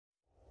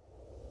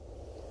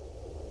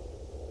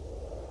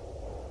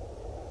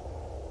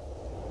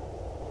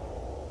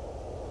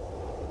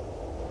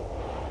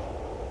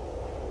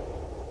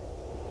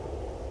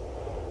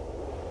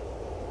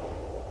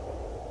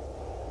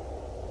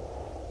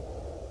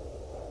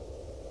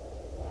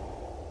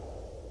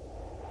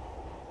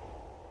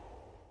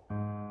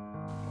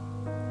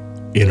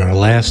In our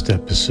last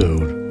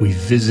episode, we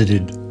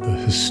visited the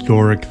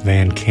historic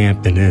Van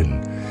Kampen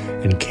Inn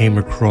and came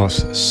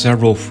across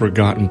several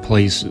forgotten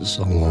places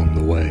along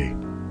the way.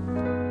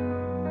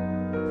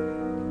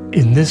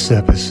 In this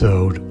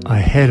episode, I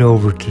head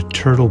over to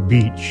Turtle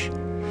Beach,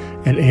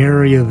 an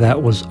area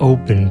that was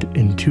opened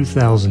in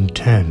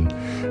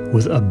 2010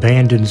 with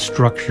abandoned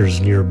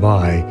structures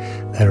nearby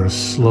that are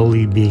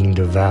slowly being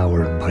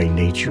devoured by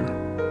nature.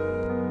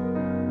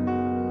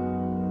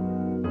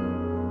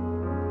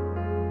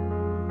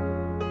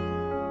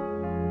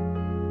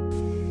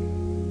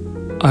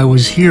 I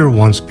was here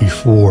once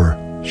before,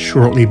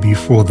 shortly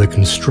before the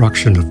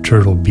construction of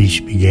Turtle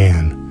Beach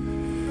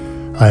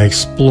began. I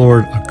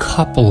explored a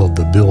couple of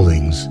the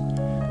buildings,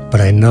 but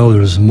I know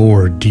there's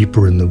more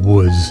deeper in the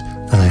woods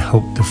than I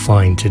hope to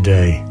find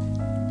today.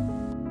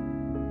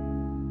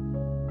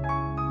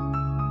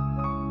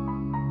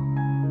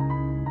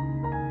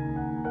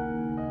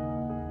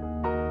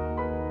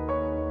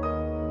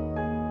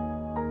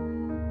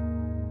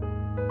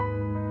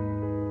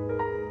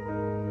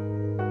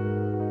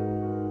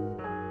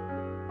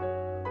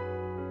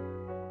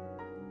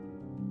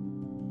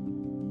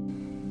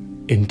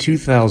 In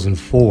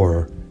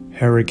 2004,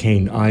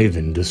 Hurricane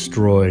Ivan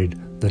destroyed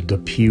the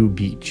Depew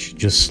Beach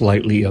just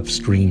slightly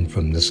upstream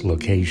from this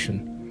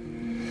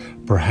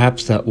location.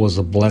 Perhaps that was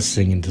a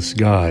blessing in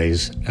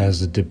disguise,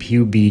 as the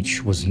Depew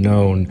Beach was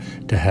known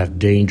to have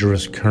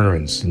dangerous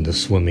currents in the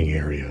swimming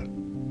area.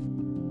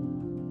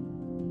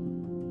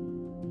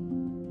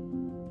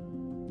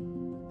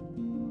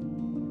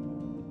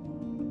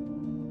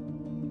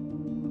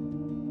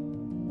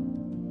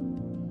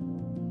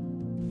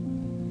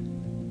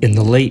 In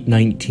the late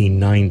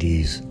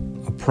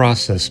 1990s, a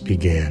process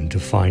began to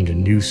find a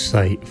new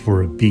site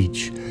for a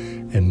beach,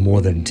 and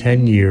more than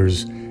 10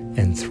 years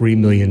and $3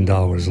 million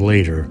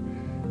later,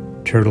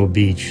 Turtle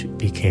Beach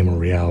became a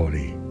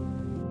reality.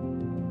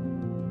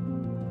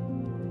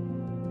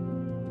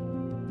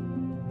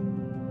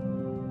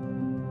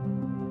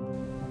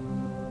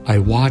 I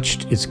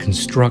watched its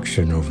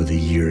construction over the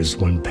years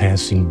when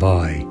passing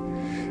by,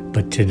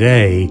 but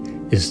today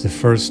is the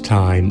first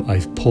time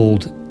I've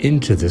pulled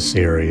into this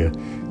area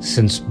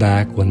since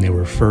back when they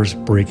were first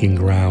breaking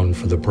ground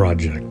for the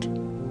project.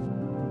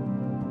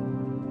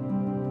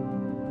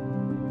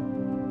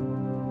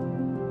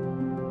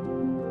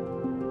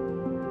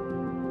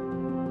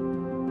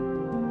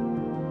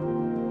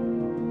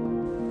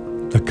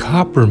 The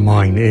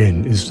Coppermine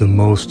Inn is the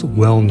most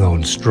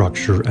well-known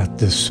structure at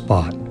this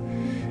spot.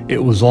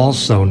 It was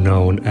also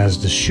known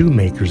as the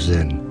Shoemaker's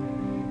Inn.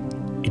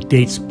 It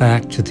dates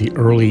back to the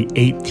early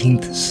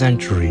 18th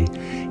century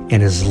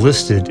and is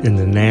listed in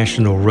the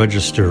National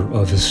Register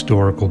of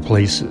Historical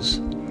Places.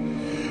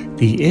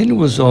 The inn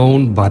was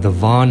owned by the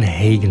Von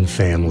Hagen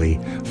family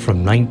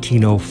from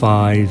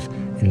 1905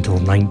 until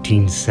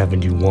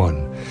 1971,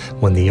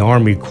 when the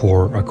Army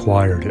Corps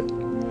acquired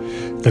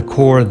it. The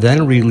Corps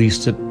then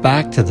released it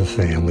back to the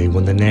family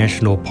when the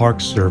National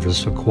Park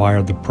Service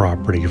acquired the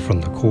property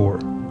from the Corps.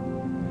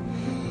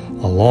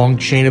 A long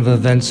chain of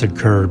events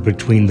occurred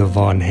between the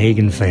Von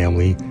Hagen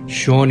family,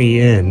 Shawnee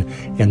Inn,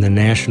 and the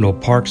National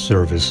Park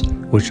Service,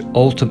 which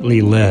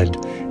ultimately led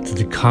to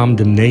the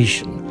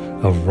condemnation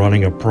of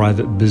running a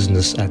private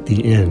business at the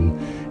inn,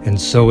 and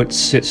so it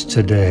sits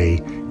today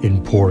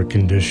in poor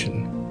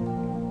condition.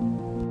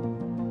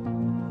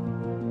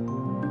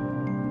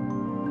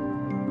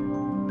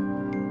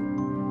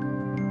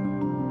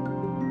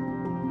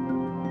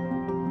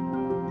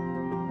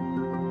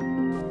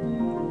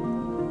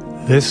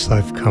 This,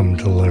 I've come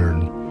to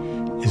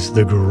learn, is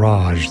the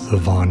garage the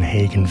Von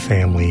Hagen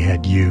family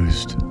had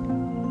used.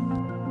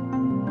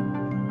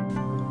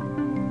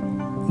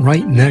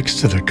 Right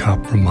next to the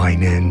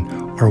Coppermine Inn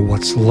are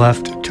what's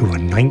left to a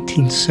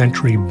 19th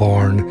century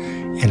barn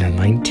and a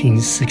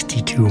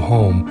 1962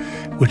 home,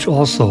 which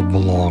also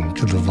belonged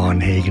to the Von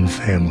Hagen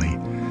family.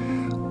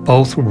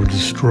 Both were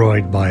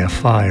destroyed by a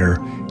fire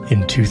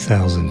in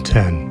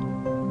 2010.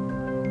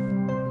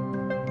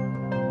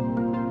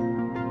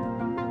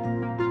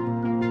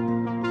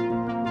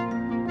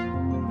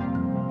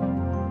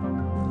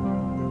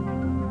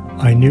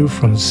 I knew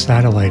from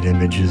satellite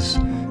images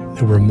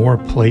there were more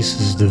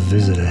places to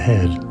visit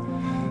ahead.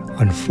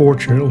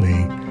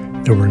 Unfortunately,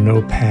 there were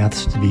no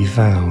paths to be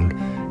found,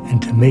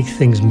 and to make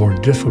things more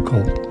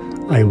difficult,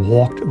 I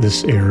walked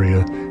this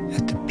area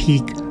at the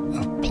peak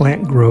of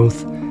plant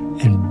growth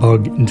and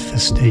bug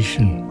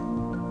infestation.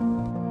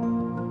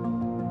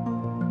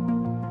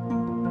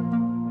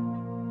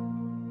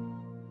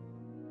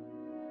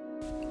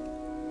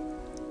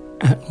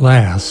 At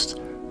last,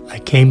 I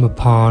came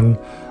upon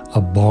a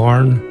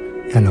barn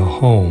and a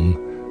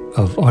home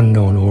of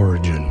unknown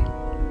origin.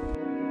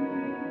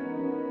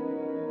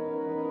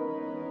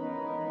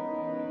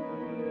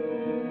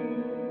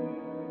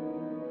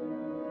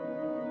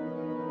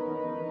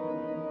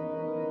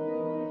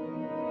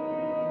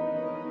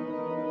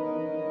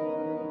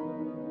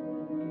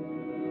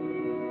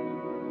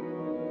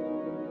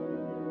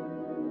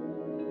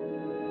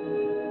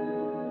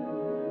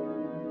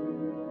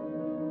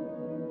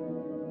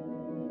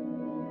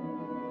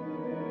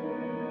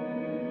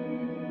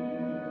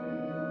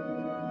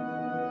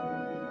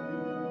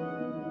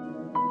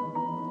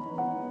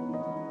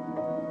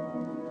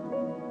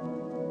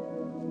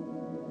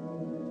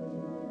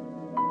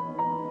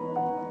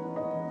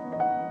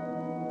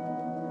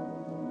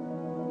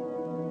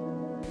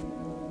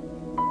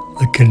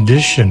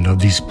 condition of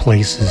these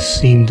places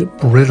seemed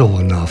brittle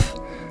enough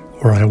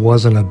where I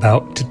wasn't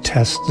about to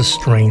test the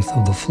strength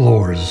of the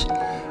floors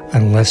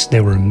unless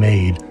they were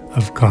made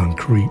of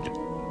concrete.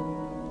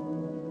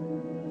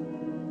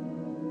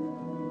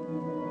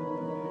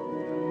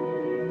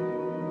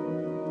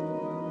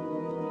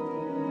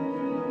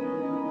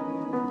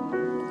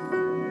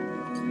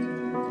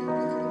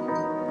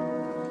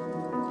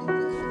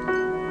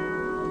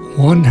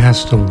 One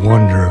has to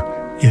wonder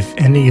if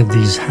any of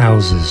these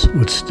houses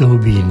would still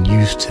be in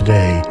use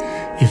today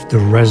if the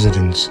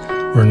residents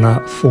were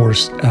not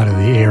forced out of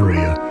the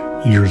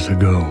area years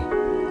ago.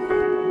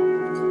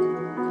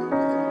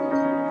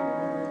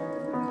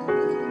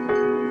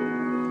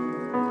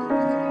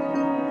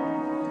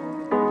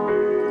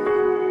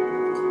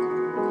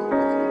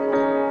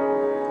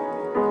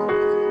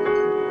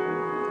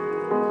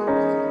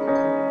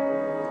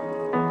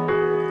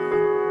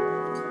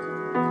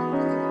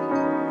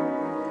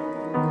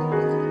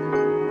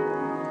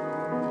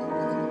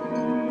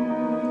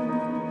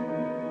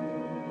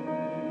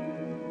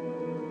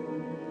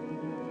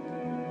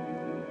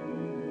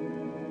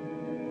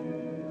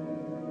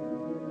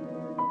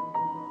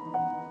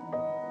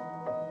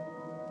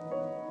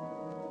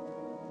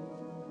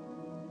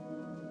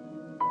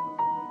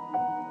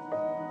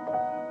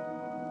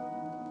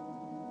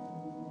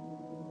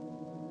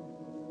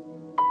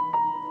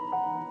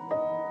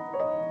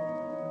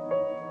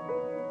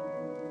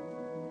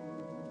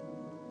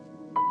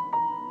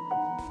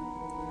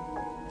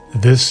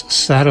 This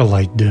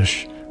satellite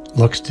dish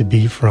looks to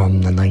be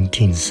from the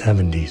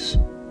 1970s.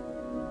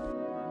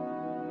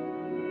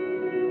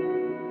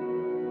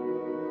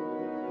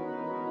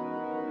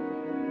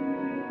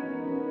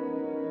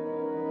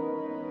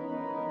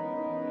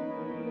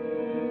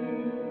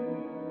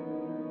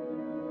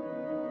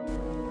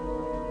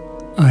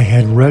 I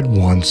had read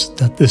once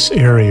that this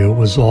area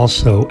was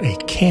also a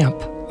camp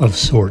of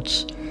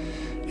sorts,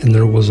 and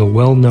there was a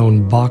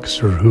well-known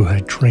boxer who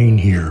had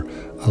trained here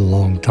a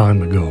long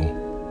time ago.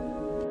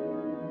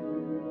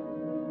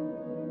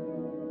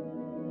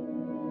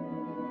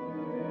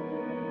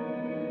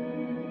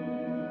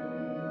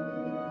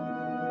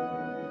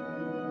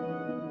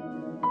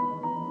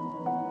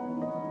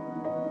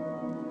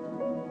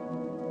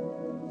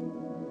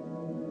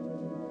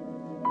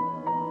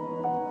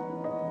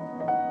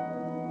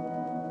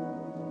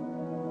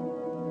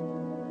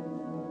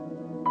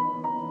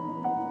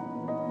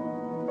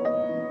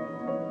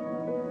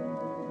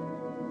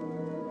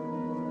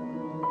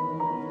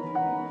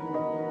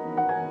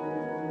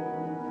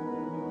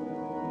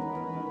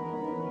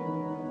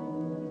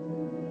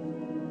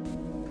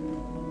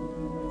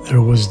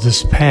 There was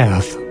this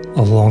path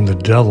along the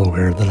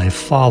Delaware that I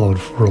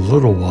followed for a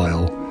little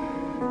while,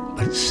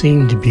 but it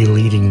seemed to be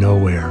leading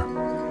nowhere.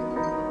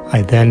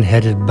 I then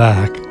headed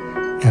back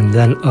and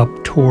then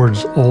up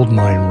towards Old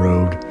Mine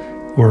Road,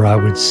 where I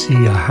would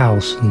see a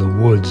house in the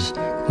woods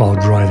while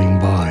driving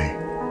by.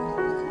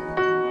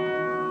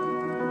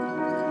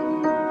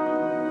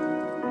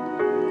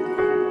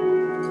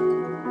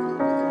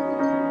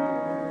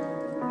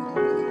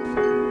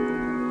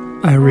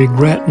 I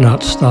regret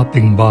not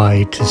stopping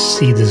by to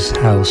see this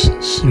house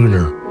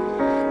sooner.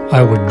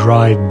 I would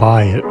drive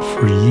by it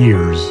for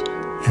years,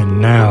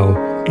 and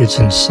now it's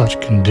in such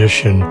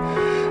condition,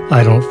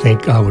 I don't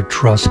think I would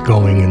trust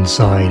going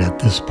inside at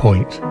this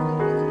point.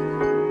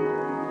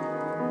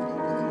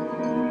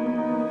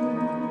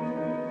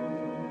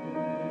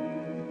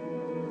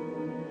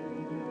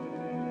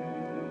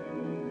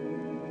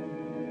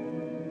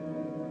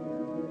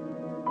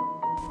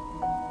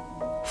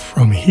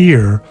 From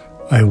here,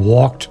 I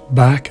walked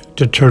back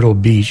to Turtle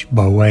Beach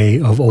by way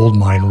of Old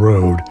Mine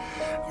Road,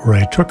 where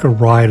I took a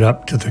ride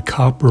up to the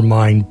Copper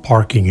Mine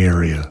parking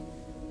area.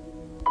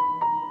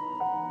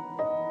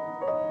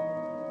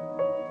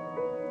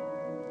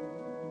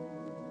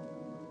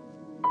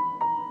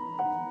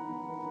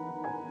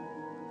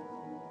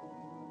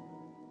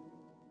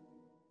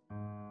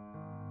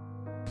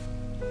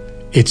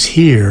 It's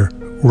here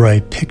where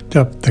I picked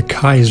up the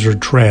Kaiser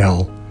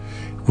Trail,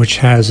 which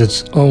has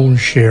its own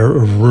share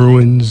of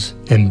ruins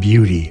and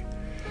beauty.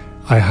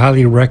 I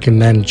highly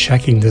recommend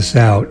checking this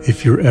out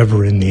if you're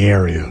ever in the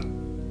area.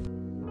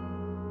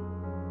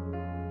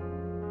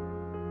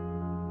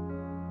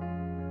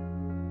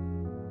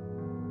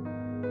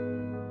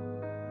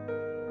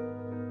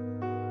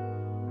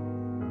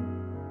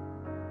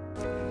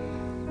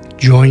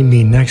 Join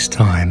me next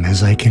time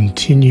as I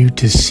continue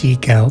to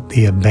seek out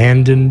the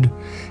abandoned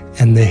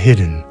and the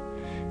hidden,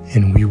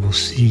 and we will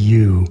see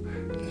you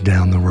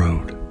down the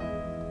road.